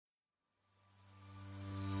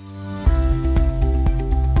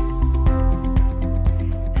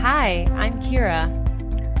Kira.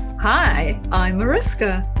 Hi, I'm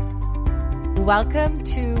Mariska. Welcome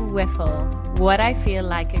to Whiffle, What I Feel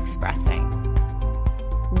Like Expressing,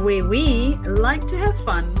 where we like to have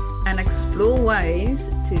fun and explore ways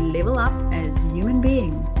to level up as human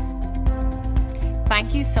beings.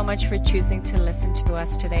 Thank you so much for choosing to listen to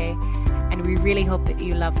us today, and we really hope that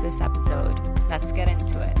you love this episode. Let's get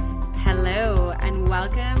into it. Hello, and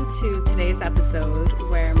welcome to today's episode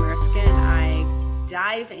where Mariska and I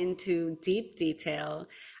dive into deep detail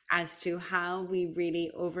as to how we really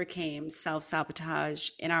overcame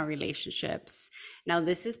self-sabotage in our relationships. Now,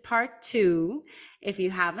 this is part 2. If you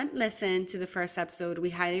haven't listened to the first episode, we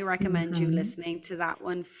highly recommend you listening to that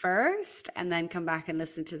one first and then come back and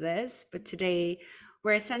listen to this. But today,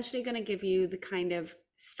 we're essentially going to give you the kind of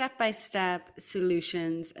step-by-step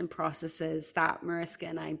solutions and processes that Mariska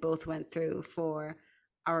and I both went through for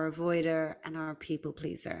our avoider and our people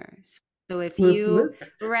pleaser. So if you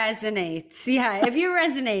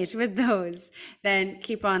resonate with those, then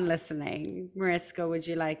keep on listening. Mariska, would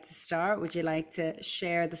you like to start? Would you like to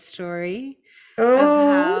share the story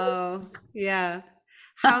of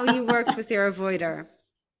how you worked with your avoider?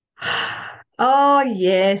 Oh,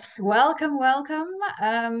 yes. Welcome.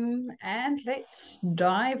 And let's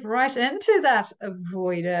dive right into that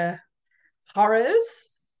avoider horrors.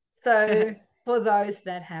 So for those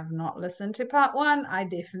that have not listened to part 1, I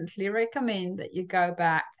definitely recommend that you go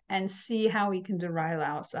back and see how we can derail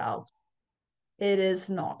ourselves. It is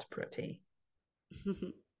not pretty.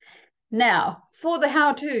 Now, for the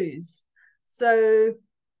how-tos. So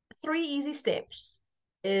 3 easy steps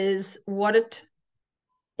is what it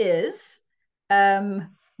is.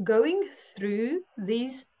 Going through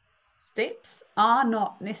these steps are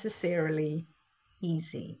not necessarily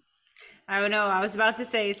easy. I don't know. I was about to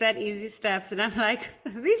say, you said easy steps, and I'm like,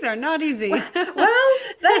 these are not easy. Well,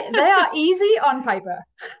 they are easy on paper.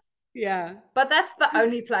 Yeah. But that's the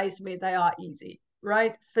only place where they are easy,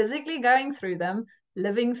 right? Physically going through them,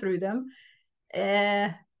 living through them,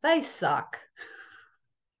 they suck.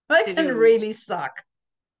 They can really suck.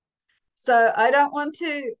 So I don't want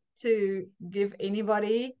to give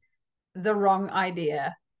anybody the wrong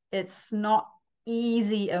idea. It's not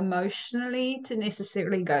easy emotionally to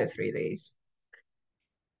necessarily go through these.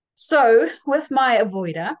 So with my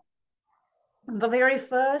avoider, the very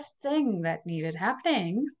first thing that needed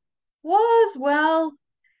happening was, well,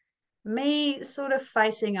 me sort of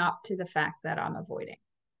facing up to the fact that I'm avoiding,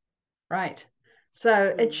 right?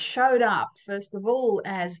 So it showed up, first of all,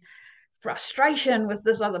 as frustration with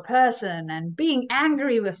this other person and being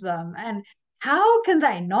angry with them. And how can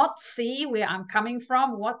they not see where I'm coming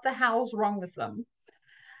from? What the hell's wrong with them?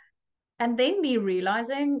 And then me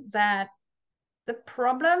realizing that the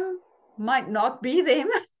problem might not be them.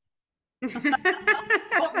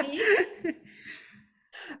 Not me.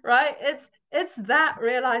 Right? It's that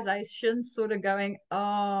realization sort of going,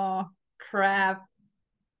 oh crap.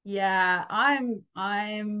 Yeah, I'm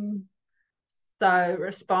so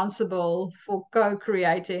responsible for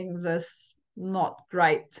co-creating this not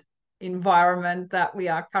great environment that we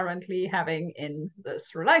are currently having in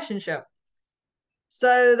this relationship.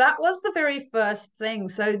 So that was the very first thing.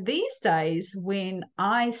 So these days, when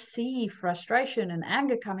I see frustration and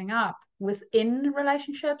anger coming up within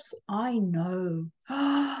relationships, I know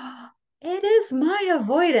it is my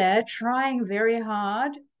avoider trying very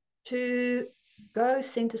hard to go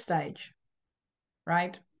center stage,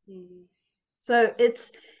 right? So it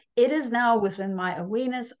is now within my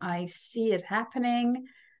awareness. I see it happening,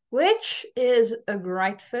 which is a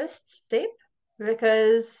great first step,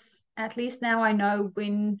 because at least now I know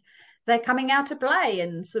when they're coming out to play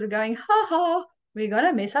and sort of going, ha ha, we're going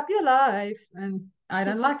to mess up your life. And I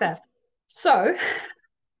don't like that. So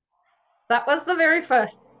that was the very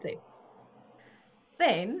first step.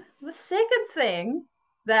 Then the second thing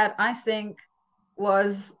that I think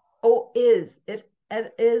was, or is, it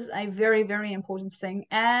is a very, very important thing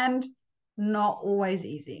and not always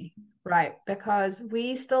easy, right? Because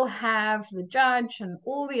we still have the judge and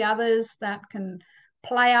all the others that can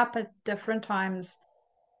play up at different times.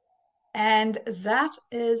 And that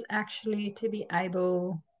is actually to be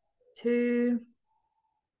able to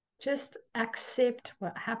just accept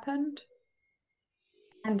what happened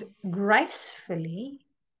and gracefully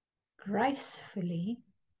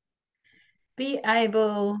be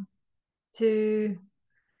able to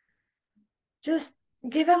just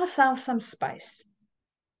give ourselves some space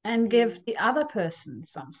and give the other person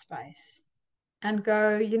some space and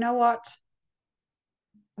go, you know what?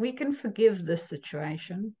 We can forgive this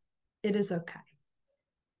situation. It is okay.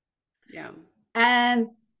 Yeah. And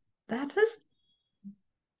that is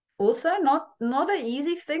also not an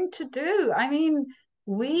easy thing to do. I mean,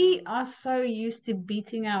 We are so used to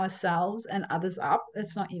beating ourselves and others up,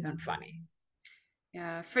 it's not even funny.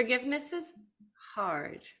 Yeah, forgiveness is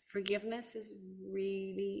hard. Forgiveness is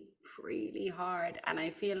really, really hard. And I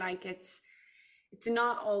feel like it's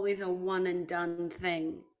not always a one and done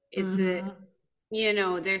thing. It's a,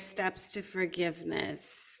 Mm-hmm. there's steps to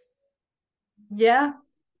forgiveness. Yeah,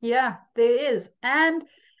 yeah, there is. And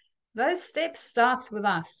those steps starts with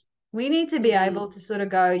us. We need to be able Hmm. to sort of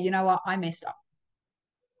go, you know what, I messed up.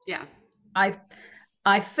 Yeah, I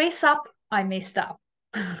I fess up, I messed up.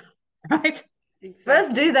 Right?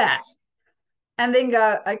 First do exactly. that. And then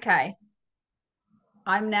go, okay,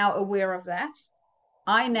 I'm now aware of that.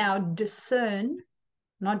 I now discern,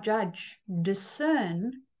 not judge,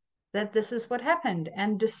 discern that this is what happened.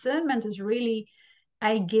 And discernment is really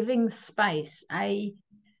a giving space, a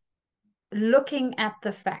looking at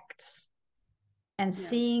the facts and Yeah.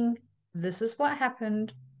 seeing this is what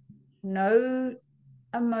happened. No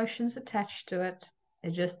emotions attached to it.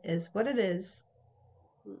 It just is what it is.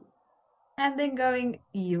 Mm. And then going,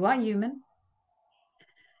 you are human.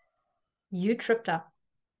 You tripped up.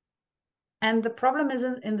 And the problem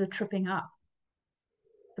isn't in the tripping up.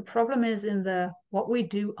 The problem is in the what we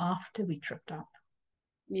do after we tripped up.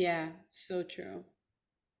 Yeah, so true.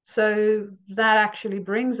 So that actually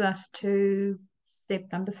brings us to step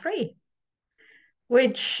number 3,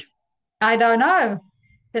 which I don't know,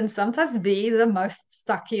 can sometimes be the most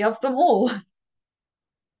sucky of them all.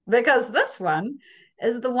 Because this one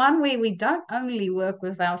is the one where we don't only work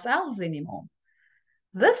with ourselves anymore.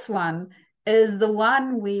 This one is the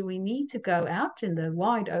one where we need to go out in the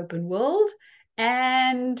wide open world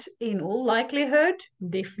and, in all likelihood,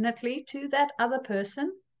 definitely to that other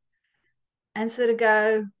person and sort of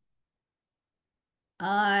go,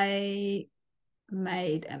 I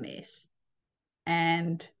made a mess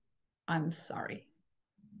and I'm sorry.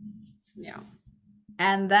 Yeah.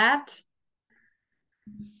 And that,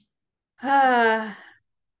 uh,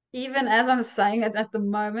 even as I'm saying it at the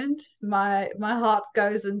moment, my heart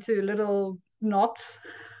goes into little knots.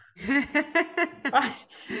 Right?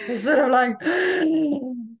 It's sort of like,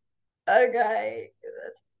 okay,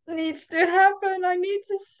 that needs to happen. I need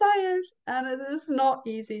to say it. And it is not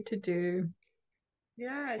easy to do.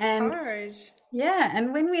 Yeah, it's And hard. yeah,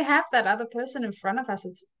 and when we have that other person in front of us,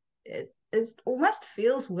 it almost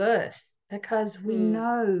feels worse because we Mm.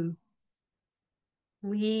 know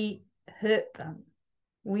we hurt them.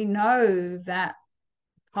 We know that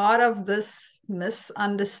part of this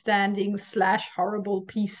misunderstanding slash horrible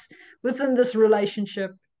piece within this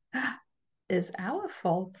relationship is our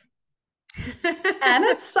fault. And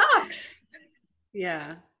it sucks.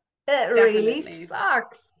 Yeah, It really definitely.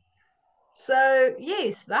 sucks. So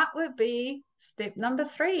yes, that would be step number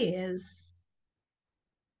 3 is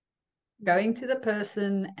going to the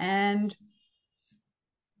person and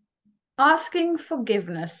asking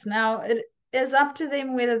forgiveness. Now it is up to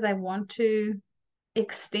them whether they want to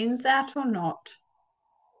extend that or not.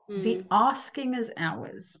 The Mm. asking is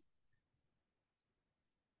ours.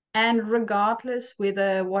 And regardless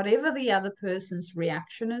whether whatever the other person's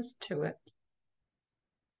reaction is to it,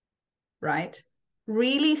 right?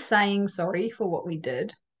 Really saying sorry for what we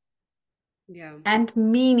did Yeah, and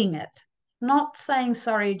meaning it. Not saying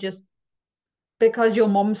sorry just because your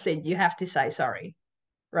mom said you have to say sorry,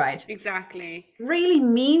 right? exactly. Really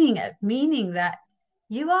meaning it, meaning that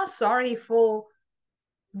you are sorry for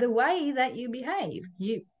the way that you behave.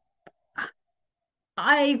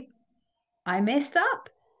 I I messed up.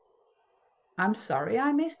 I'm sorry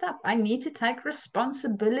I messed up. I need to take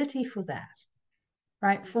responsibility for that,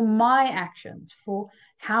 right? For my actions, for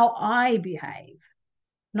how I behave,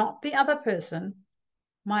 not the other person,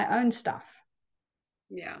 my own stuff.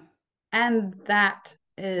 Yeah, And that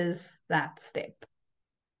is that step,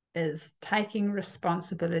 is taking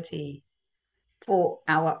responsibility for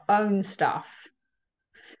our own stuff,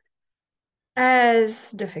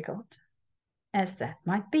 as difficult as that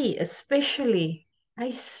might be, especially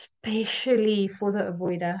for the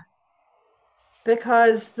avoider,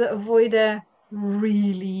 because the avoider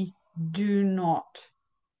really do not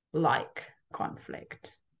like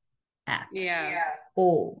conflict at yeah.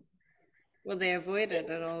 all. Well, they avoid it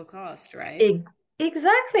at all cost, right? E-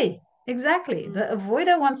 exactly. The Mm.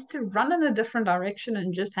 avoider wants to run in a different direction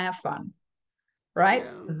and just have fun, right?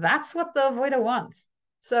 Yeah, That's what the avoider wants.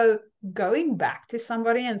 So going back to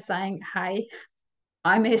somebody and saying, hey,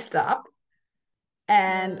 I messed up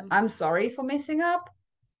and yeah, I'm sorry for messing up,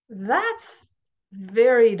 that's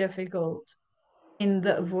very difficult in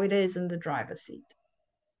the mm. avoider is in the driver's seat.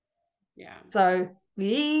 Yeah, So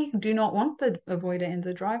we do not want the avoider in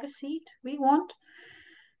the driver's seat. We want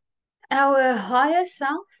our higher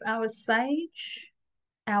self, our sage,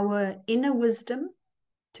 our inner wisdom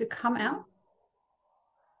to come out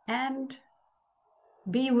and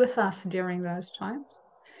be with us during those times,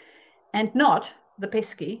 and not the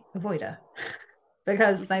pesky avoider,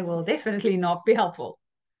 because they will definitely not be helpful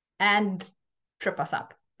and trip us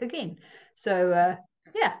up again. So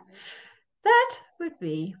yeah, that would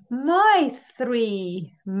be my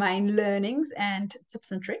 3 main learnings and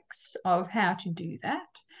tips and tricks of how to do that.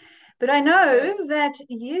 But I know that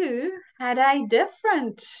you had a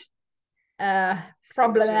different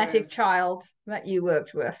problematic child that you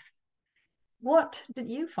worked with. What did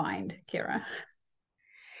you find, Kira?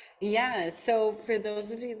 Yeah, so for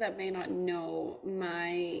those of you that may not know,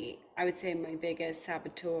 I would say my biggest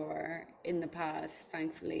saboteur in the past,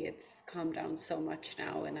 thankfully it's calmed down so much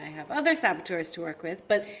now and I have other saboteurs to work with,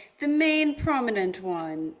 but the main prominent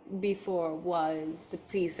one before was the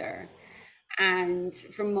pleaser. And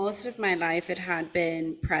for most of my life, it had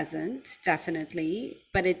been present, definitely,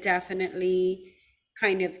 but it definitely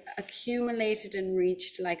kind of accumulated and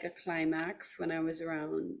reached like a climax when I was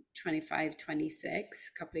around 25,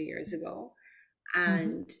 26, a couple of years ago.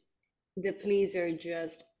 And the pleaser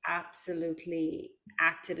just absolutely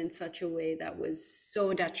acted in such a way that was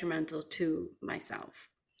so detrimental to myself.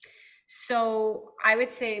 So I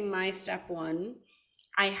would say my step one,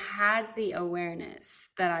 I had the awareness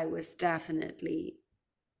that I was definitely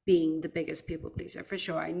being the biggest people pleaser, for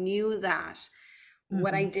sure. I knew that.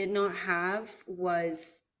 What I did not have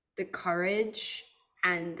was the courage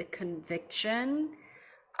and the conviction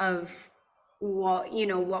of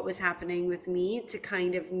what was happening with me to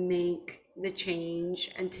kind of make the change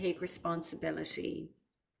and take responsibility.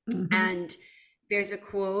 And there's a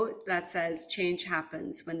quote that says, change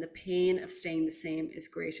happens when the pain of staying the same is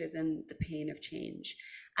greater than the pain of change.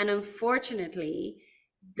 And unfortunately,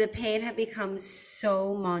 the pain had become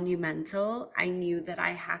so monumental. I knew that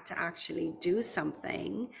I had to actually do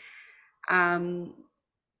something,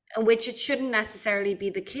 which it shouldn't necessarily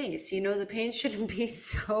be the case. The pain shouldn't be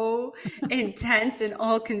so intense and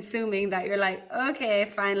all consuming that you're like, okay,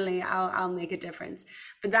 finally, I'll make a difference.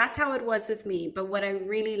 But that's how it was with me. But what I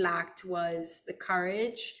really lacked was the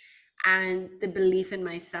courage and the belief in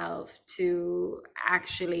myself to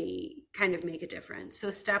actually kind of make a difference. So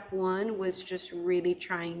step one was just really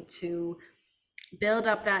trying to build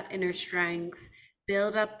up that inner strength,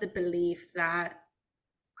 build up the belief that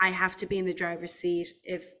I have to be in the driver's seat.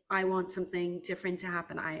 If I want something different to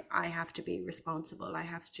happen, I have to be responsible. I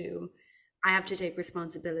have to take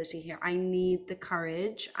responsibility here. I need the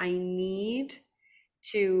courage. I need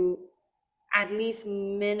to at least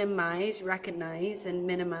recognize and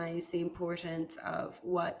minimize the importance of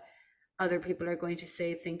what other people are going to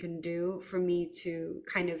say, think, and do for me to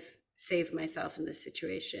kind of save myself in this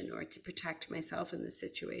situation or to protect myself in this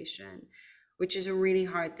situation, which is a really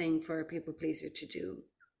hard thing for a people pleaser to do.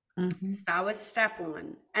 So that was step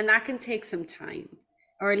one. And that can take some time,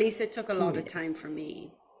 or at least it took a lot of time for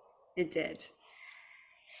me. It did.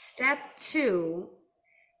 Step two,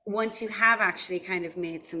 once you have actually kind of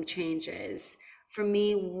made some changes, for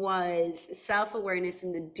me was self-awareness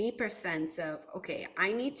in the deeper sense of, okay,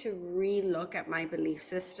 I need to re-look at my belief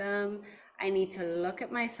system. I need to look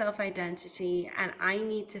at my self-identity, and I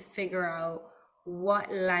need to figure out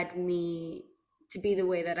what led me to be the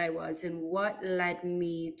way that I was and what led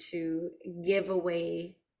me to give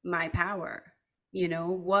away my power.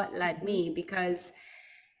 What led me, because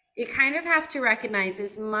you kind of have to recognize,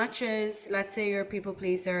 as much as, let's say, you're a people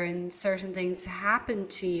pleaser and certain things happen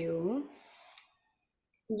to you,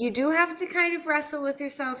 you do have to kind of wrestle with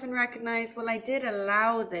yourself and recognize, well, I did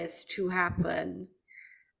allow this to happen.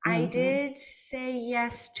 I did say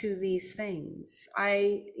yes to these things.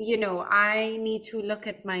 I need to look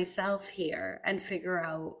at myself here and figure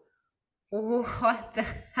out, what the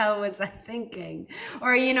hell was I thinking?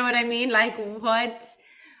 Or you know what I mean? Like,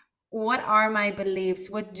 what are my beliefs?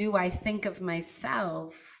 What do I think of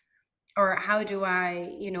myself? Or how do I,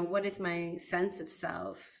 what is my sense of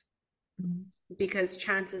self? Because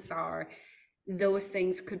chances are those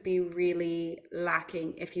things could be really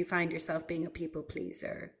lacking if you find yourself being a people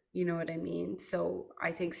pleaser. You know what I mean? So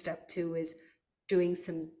I think step two is doing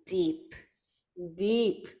some deep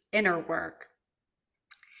inner work.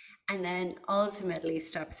 And then ultimately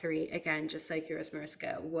step three, again, just like yours,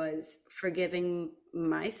 Mariska, was forgiving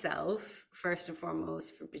myself first and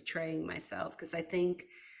foremost for betraying myself. Because I think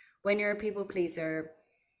when you're a people pleaser,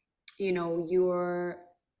 you're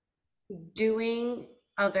doing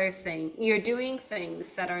you're doing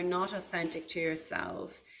things that are not authentic to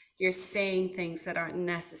yourself. You're saying things that aren't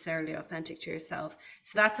necessarily authentic to yourself.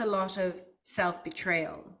 So that's a lot of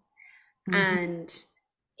self-betrayal. And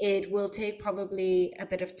it will take probably a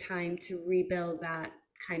bit of time to rebuild that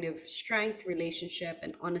kind of strength, relationship,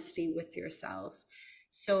 and honesty with yourself.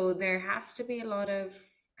 So there has to be a lot of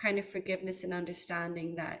kind of forgiveness and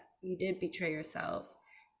understanding that you did betray yourself.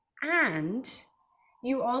 And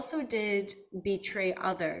you also did betray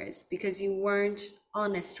others because you weren't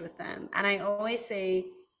honest with them. And I always say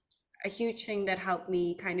a huge thing that helped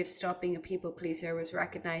me kind of stop being a people pleaser was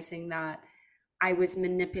recognizing that I was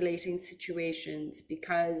manipulating situations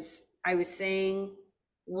because I was saying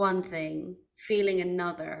one thing, feeling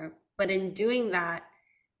another. But in doing that,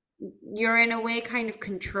 you're in a way kind of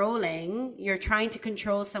controlling, you're trying to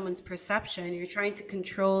control someone's perception, you're trying to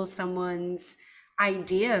control someone's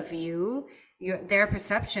idea of you, their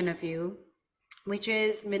perception of you, which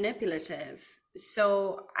is manipulative.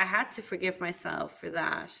 So I had to forgive myself for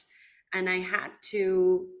that. And I had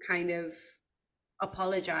to kind of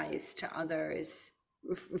apologize to others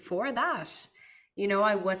for that.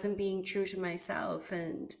 I wasn't being true to myself,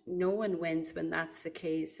 and no one wins when that's the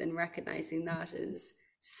case. And recognizing that is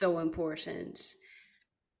so important.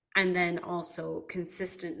 And then also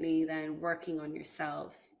consistently then working on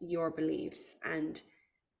yourself, your beliefs, and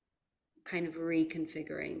kind of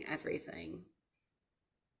reconfiguring everything.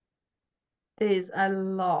 There's a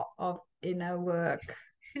lot of inner work.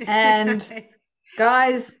 And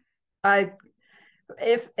guys,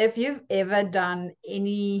 if you've ever done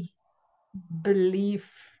any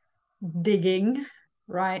belief digging,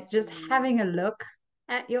 right, just having a look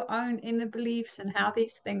at your own inner beliefs and how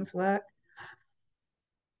these things work,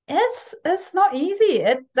 it's not easy.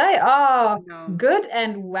 They are No. good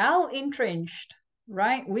and well entrenched,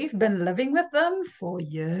 right? We've been living with them for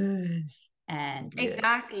years and years.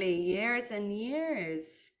 Exactly, years and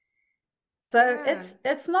years. So Yeah.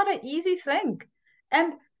 it's not an easy thing.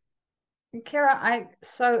 And Kira, I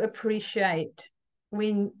so appreciate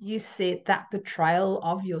when you said that betrayal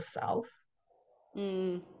of yourself.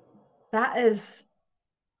 That is,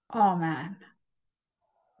 oh man.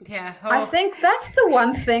 Yeah. I Oh, think that's the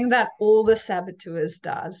one thing that all the saboteurs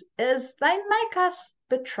does is they make us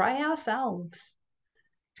betray ourselves.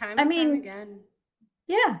 time I and time mean, again.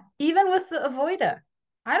 yeah, even with the avoider.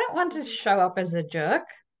 I don't want to show up as a jerk,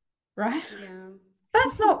 right? Yeah.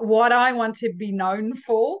 That's not what I want to be known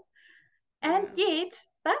for. And Yeah, yet,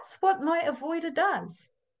 that's what my avoider does.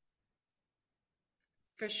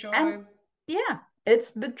 for And sure. yeah,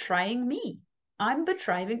 it's betraying me. I'm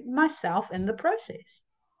betraying myself in the process.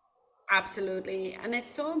 Absolutely. And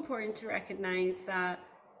it's so important to recognize that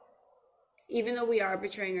even though we are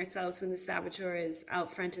betraying ourselves when the saboteur is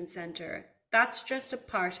out front and center, that's just a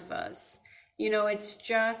part of us.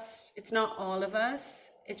 It's not all of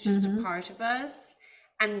us, it's just a part of us.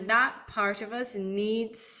 And that part of us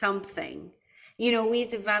needs something. We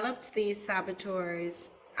developed these saboteurs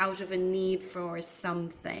out of a need for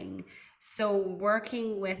something. So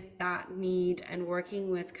working with that need and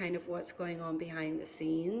working with kind of what's going on behind the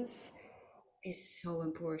scenes is so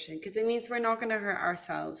important because it means we're not going to hurt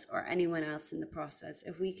ourselves or anyone else in the process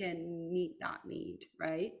if we can meet that need,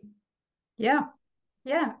 right? Yeah,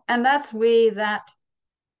 yeah. And that's where that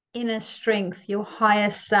inner strength, your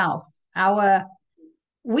higher self,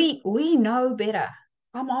 we know better.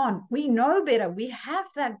 Come on, we know better. We have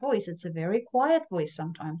that voice. It's a very quiet voice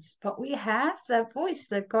sometimes, but we have that voice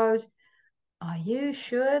that goes, are you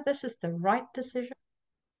sure this is the right decision?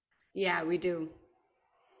 Yeah, we do.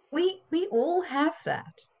 We all have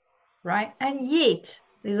that, right? And yet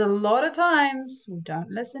there's a lot of times we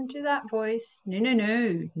don't listen to that voice. No, no,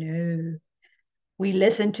 no, no. We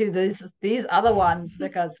listen to these other ones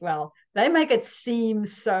because, well, they make it seem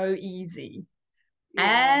so easy.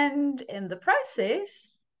 Yeah, And in the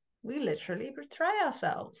process, we literally betray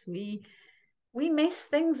ourselves. We mess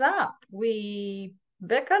things up. We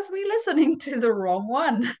because we're listening to the wrong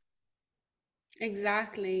one.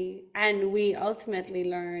 exactly. And we ultimately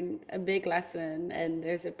learn a big lesson, and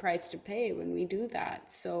there's a price to pay when we do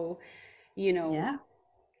that. So, you know, Yeah.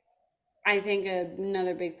 I think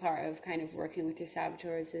another big part of kind of working with your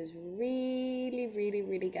saboteurs is really, really,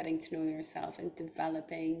 really getting to know yourself and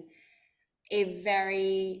developing a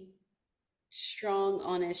very strong,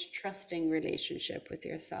 honest, trusting relationship with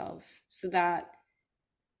yourself so that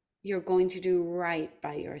you're going to do right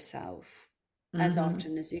by yourself as Mm-hmm.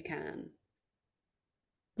 often as you can.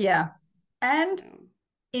 Yeah. And You know?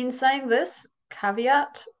 in saying this,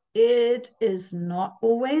 caveat, it is not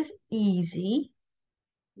always easy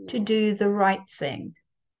to No. do the right thing.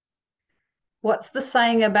 What's the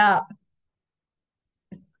saying about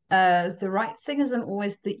the right thing isn't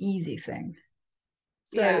always the easy thing?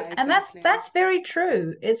 So, Yeah, and exactly. that's very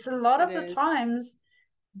true. It's a lot It of the is. times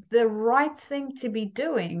the right thing to be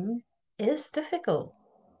doing is difficult.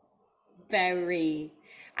 Very.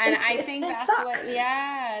 And I think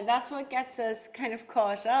that's what gets us kind of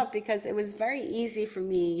caught up, because it was very easy for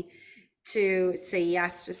me to say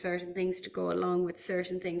yes to certain things, to go along with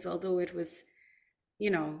certain things, although it was,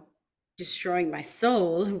 destroying my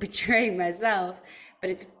soul and betraying myself. But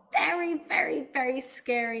it's very, very, very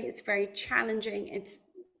scary. It's very challenging. It's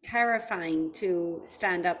terrifying to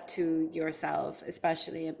stand up to yourself,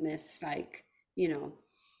 especially amidst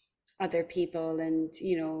other people and,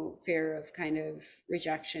 fear of kind of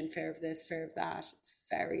rejection, fear of this, fear of that. It's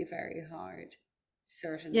very, very hard.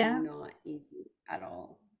 Certainly not easy at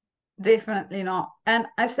all. Definitely not. And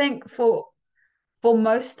I think for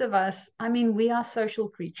most of us, I mean, we are social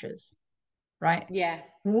creatures, right? Yeah.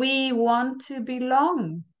 We want to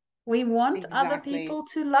belong. We want other Exactly. people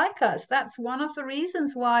to like us. That's one of the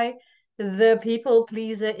reasons why the people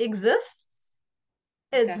pleaser exists.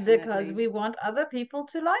 It's because Definitely. we want other people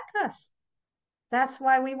to like us. That's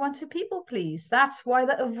why we want to people please. That's why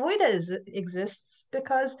the avoiders exists,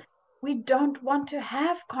 because we don't want to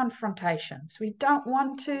have confrontations. We don't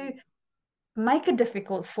want to make it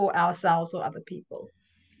difficult for ourselves or other people.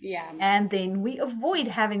 Yeah. And then we avoid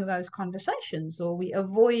having those conversations, or we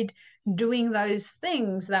avoid doing those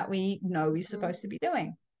things that we know we're supposed to be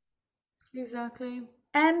doing. Exactly.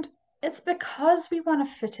 And it's because we want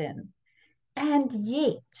to fit in. And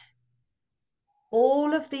yet,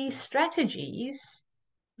 all of these strategies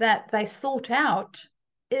that they thought out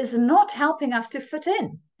is not helping us to fit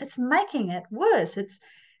in. It's making it worse. It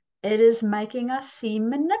is making us seem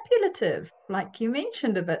manipulative, like you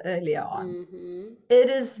mentioned a bit earlier on. It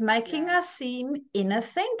is making us seem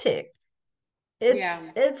inauthentic.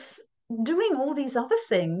 It's doing all these other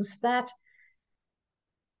things that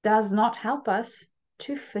does not help us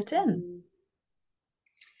to fit in.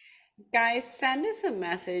 Guys, send us a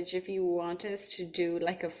message if you want us to do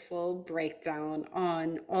like a full breakdown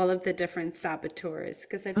on all of the different saboteurs,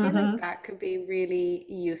 because I feel like that could be really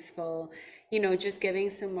useful. Just giving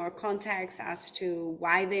some more context as to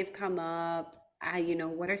why they've come up,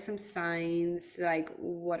 what are some signs, like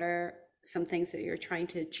what are some things that you're trying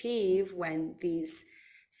to achieve when these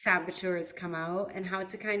saboteurs come out, and how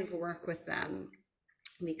to kind of work with them.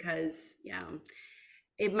 Because,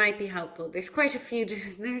 it might be helpful. There's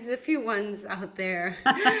a few ones out there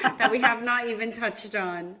that we have not even touched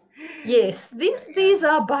on. Yes, these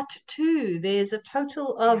are but two. There's a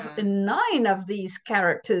total of 9 of these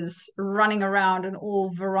characters running around in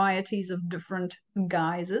all varieties of different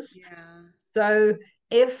guises. Yeah. So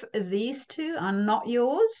if these two are not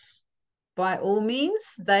yours, by all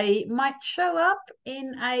means, they might show up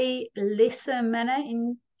in a lesser manner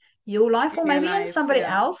in your life, or maybe in somebody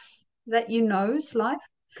else that you know's life.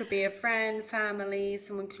 Could be a friend, family,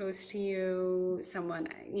 someone close to you, someone,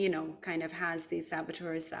 kind of has these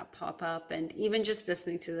saboteurs that pop up. And even just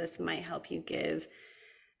listening to this might help you give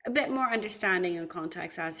a bit more understanding and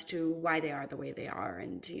context as to why they are the way they are,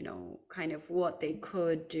 and, kind of what they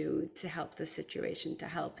could do to help the situation, to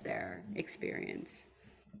help their experience.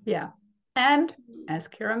 Yeah. And as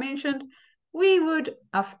Kira mentioned, we would,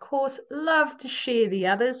 of course, love to share the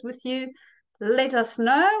others with you. Let us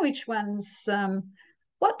know which ones,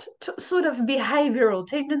 what sort of behavioral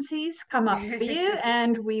tendencies come up for you,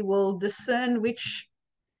 and we will discern which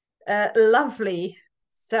lovely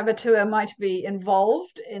saboteur might be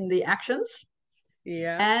involved in the actions.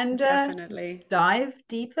 Yeah, and definitely dive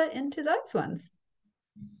deeper into those ones.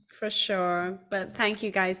 For sure. But thank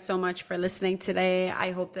you guys so much for listening today.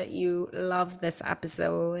 I hope that you love this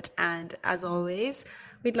episode. And as always,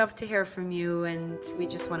 we'd love to hear from you, and we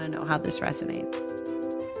just want to know how this resonates.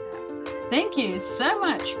 Thank you so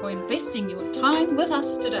much for investing your time with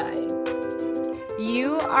us today.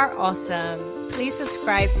 You are awesome. Please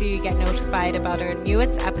subscribe so you get notified about our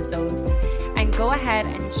newest episodes, and go ahead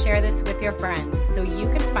and share this with your friends so you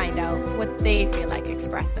can find out what they feel like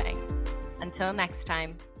expressing. Until next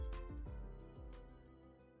time.